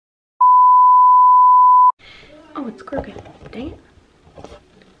Oh, it's crooked. Dang it.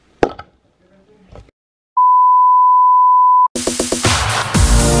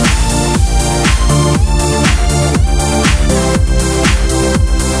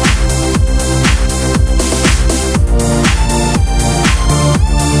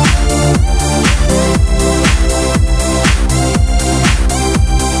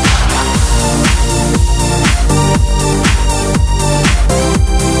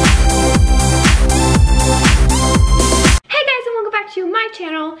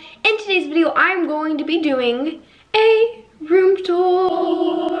 In today's video, I'm going to be doing a room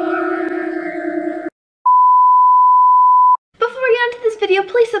tour. Before we get into this video,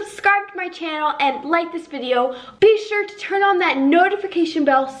 please subscribe to my channel and like this video. Be sure to turn on that notification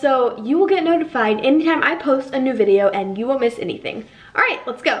bell so you will get notified anytime I post a new video and you won't miss anything. All right,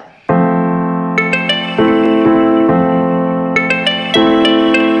 let's go.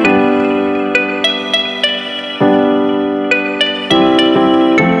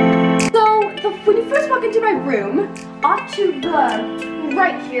 Into my room, off to the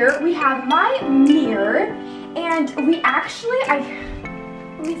right here, we have my mirror, and we actually,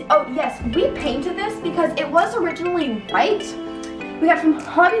 oh yes, we painted this because it was originally white. We got from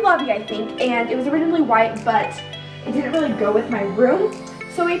Hobby Lobby, I think, and it was originally white, but it didn't really go with my room.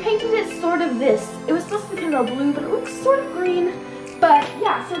 So we painted it sort of this. It was supposed to be kind of blue, but it looks sort of green. But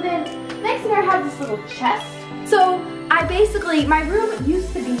yeah, so then next thing I have this little chest. So my room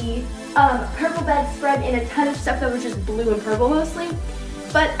used to be purple bedspread and a ton of stuff that was just blue and purple mostly.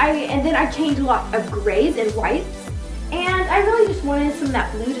 And then I changed a lot of grays and whites. And I really just wanted some of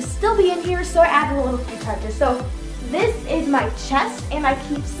that blue to still be in here, so I added a little few touches. So this is my chest, and I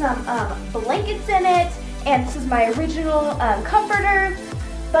keep some blankets in it. And this is my original comforter.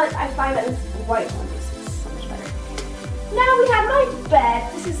 But I find that this white one is so much better. Now we have my bed.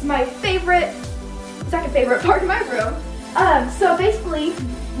 This is my second favorite part of my room. So basically,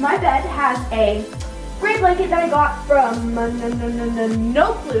 my bed has a gray blanket that I got from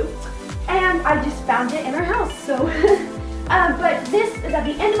no clue, and I just found it in our house. So, but this is at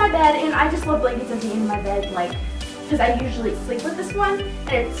the end of my bed, and I just love blankets at the end of my bed, like, because I usually sleep with this one,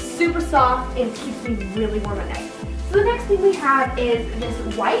 and it's super soft and keeps me really warm at night. So the next thing we have is this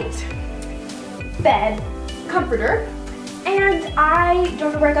white bed comforter, and I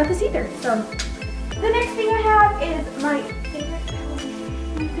don't know where I got this either. So the next thing I have is my favorite.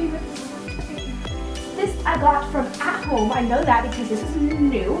 This I got from At Home. I know that because this is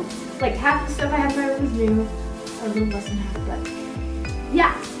new. Like half the stuff I have in my room is new. Or a little less than half, but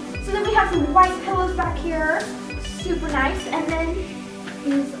yeah. So then we have some white pillows back here. Super nice. And then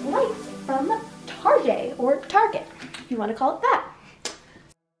these lights from Target, or Target, if you want to call it that.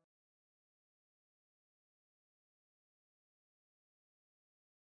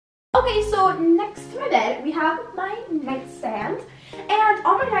 Okay, so next to my bed, we have my nightstand. And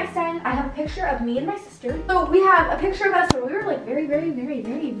on my nightstand, I have a picture of me and my sister. So we have a picture of us when we were like very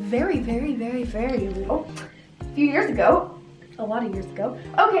little. A few years ago. A lot of years ago.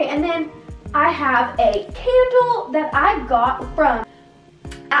 Okay, and then I have a candle that I got from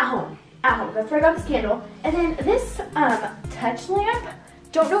At Home. At Home, that's where I got this candle. And then this touch lamp,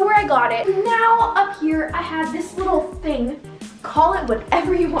 don't know where I got it. Now up here, I have this little thing. Call it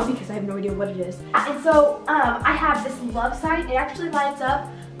whatever you want because I have no idea what it is. And so I have this love sign. It actually lights up.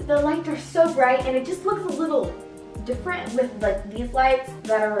 The lights are so bright, and it just looks a little different with like these lights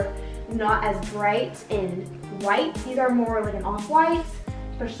that are not as bright in white. These are more like an off-white,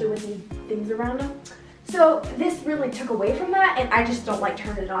 especially with these things around them. So this really took away from that, and I just don't like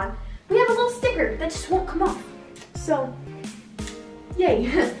turning it on. We have a little sticker that just won't come off. So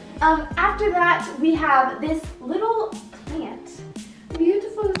yay. After that, we have this little plant,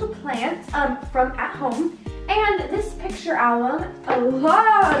 beautiful little plant from At Home, and this picture album, a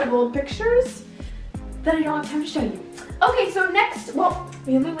lot of old pictures that I don't have time to show you. Okay, so next, well,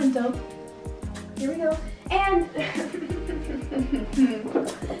 we have my window. Here we go. And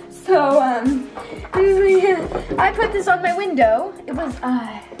so I put this on my window. It was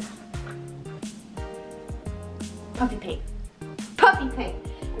puffy paint. Puffy paint.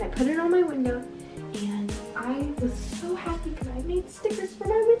 And I put it on my window, and I was so happy because I made stickers for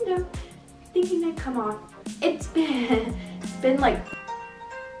my window, thinking they'd come off. It's been like...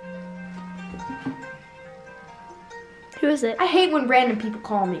 Who is it? I hate when random people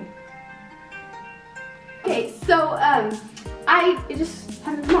call me. Okay, so it just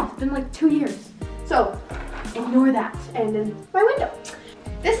hasn't come off. It's been like 2 years. So ignore that. And then my window.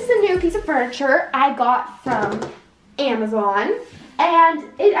 This is a new piece of furniture I got from Amazon. And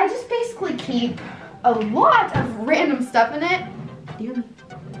I just basically keep a lot of random stuff in it. Dear me.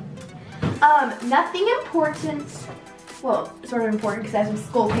 Nothing important. Well, sort of important because I have some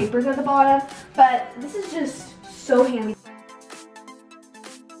skull papers at the bottom, but this is just so handy.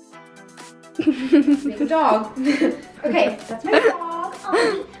 Make a dog. Okay, that's my dog.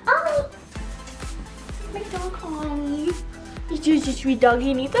 Ollie. Ollie. My dog, Ollie. He's just a sweet dog.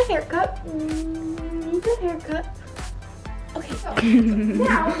 He needs a haircut. Needs a haircut. Okay, so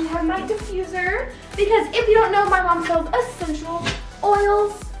now we have my diffuser because if you don't know, my mom sells essential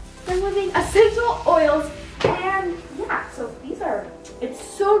oils. They're living essential oils, and yeah, so these are. It's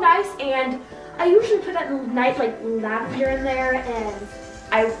so nice, and I usually put that nice like lavender in there, and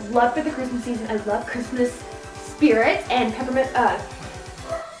I love for the Christmas season. I love Christmas spirit and peppermint.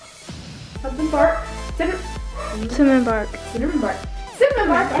 Something bark. Cinnamon bark. Cinnamon bark. Cinnamon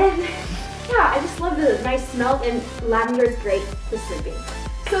bark, and yeah, I just love the nice smell, and lavender is great for sleeping.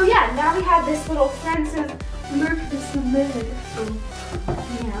 So yeah, now we have this little Francis Lurk this lid.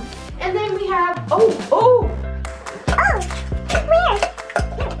 Yeah. And then we have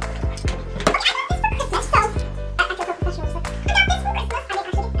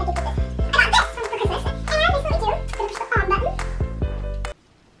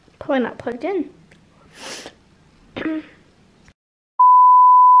Probably not plugged in.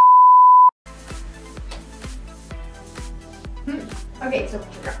 Okay, so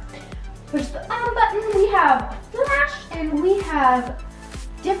push the on button. We have flash and we have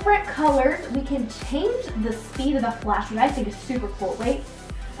different colors. We can change the speed of the flash, which I think is super cool. Wait,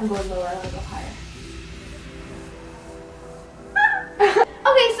 I'm going lower, I'm gonna go higher.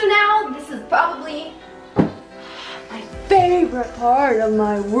 Okay, so now this is probably my favorite part of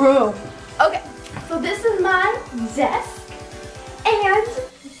my room. Okay, so this is my desk, and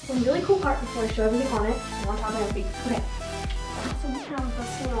some really cool part before I show everything on it. I want to talk about everything. Okay, so we have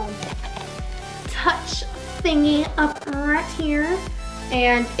this little touch thingy up right here,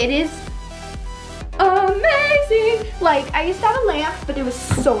 and it is amazing. Like, I used to have a lamp, but it was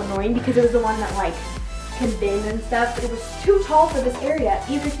so annoying because it was the one that like can bend and stuff, but it was too tall for this area.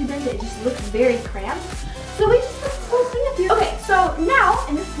 Even if you bend it, it just looks very cramped. So we just put this little thing up here. Okay, so now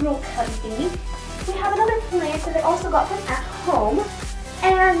in this little cubby thingy, we have another plant that I also got from at home.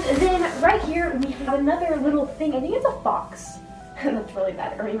 And then right here we have another little thing. I think it's a fox. That's really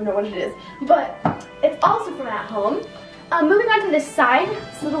bad. I don't even know what it is. But it's also from at home. Moving on to this side,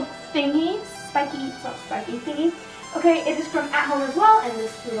 this little thingy, it's not spiky thingy. Okay, it is from at home as well. And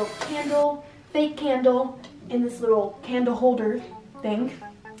this little candle, fake candle, in this little candle holder thing.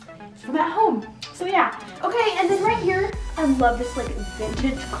 It's from at home. So yeah. Okay, and then right here, I love this like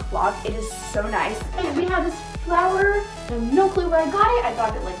vintage clock. It is so nice. And we have this flower. I have no clue where I got it. I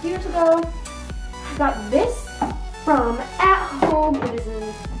got it like years ago. I got this from at home. It is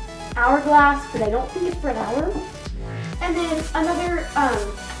an hourglass, but I don't think it's for an hour. And then another,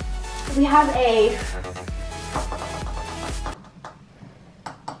 we have a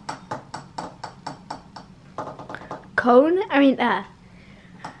cone? I mean,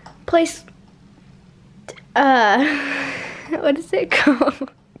 place, what is it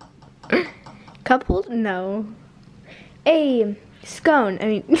called? Cup holder? No. A scone, I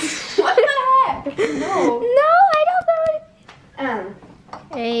mean. What the heck? No. No, I don't know.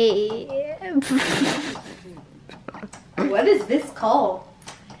 What is this called?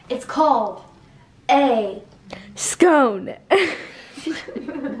 It's called a scone.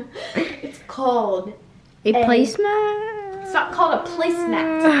 It's called a placemat? It's not called a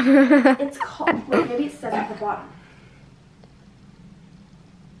placemat. It's called, wait, maybe it says at the bottom.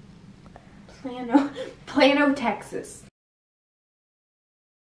 Plano, Texas.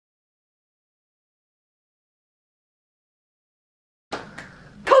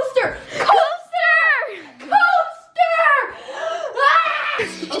 Coaster!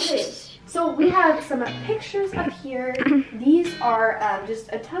 Okay, so we have some pictures up here. These are just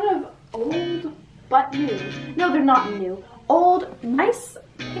a ton of old, but new. No, they're not new. Old, nice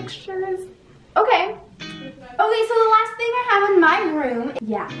pictures. Okay. Okay, so the last thing I have in my room,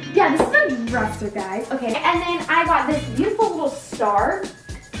 yeah, this is a dresser, guys. Okay, and then I got this beautiful little star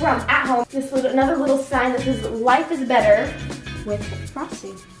from at home. This little, another little sign that says "Life is better" with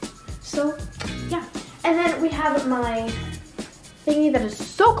frosting. So, yeah. And then we have my thingy that is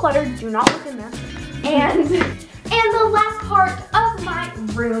so cluttered. Do not look in there. And the last part of my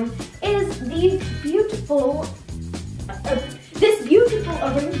room is these beautiful, this beautiful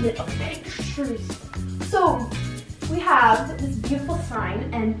arrangement of pictures. So we have this beautiful sign,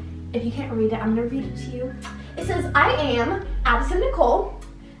 and if you can't read it, I'm gonna read it to you. It says, "I am Addison Nicole,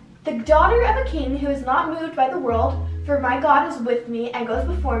 the daughter of a king who is not moved by the world, for my God is with me and goes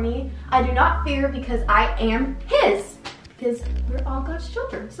before me. I do not fear because I am his. because we're all God's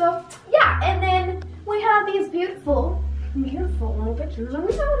children. So yeah, and then we have these beautiful little pictures, and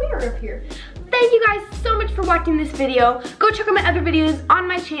we have a mirror up here. Thank you guys so much for watching this video. Go check out my other videos on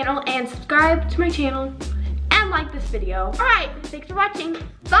my channel and subscribe to my channel and like this video. All right, thanks for watching.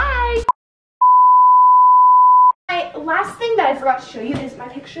 Bye. My last thing that I forgot to show you is a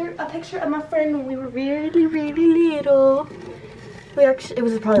picture of my friend when we were really little. It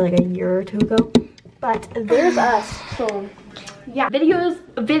was probably like a year or two ago, but there's us. So yeah,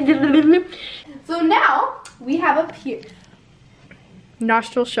 so now we have up here.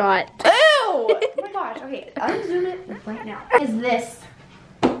 Nostril shot. Ew! Oh my gosh. Okay, I'll zoom it right now. Is this?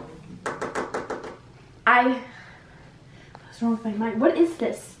 What's wrong with my mind? What is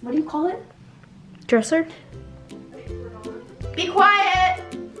this? What do you call it? Dresser. Be quiet.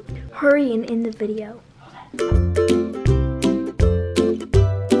 Hurry and end the video.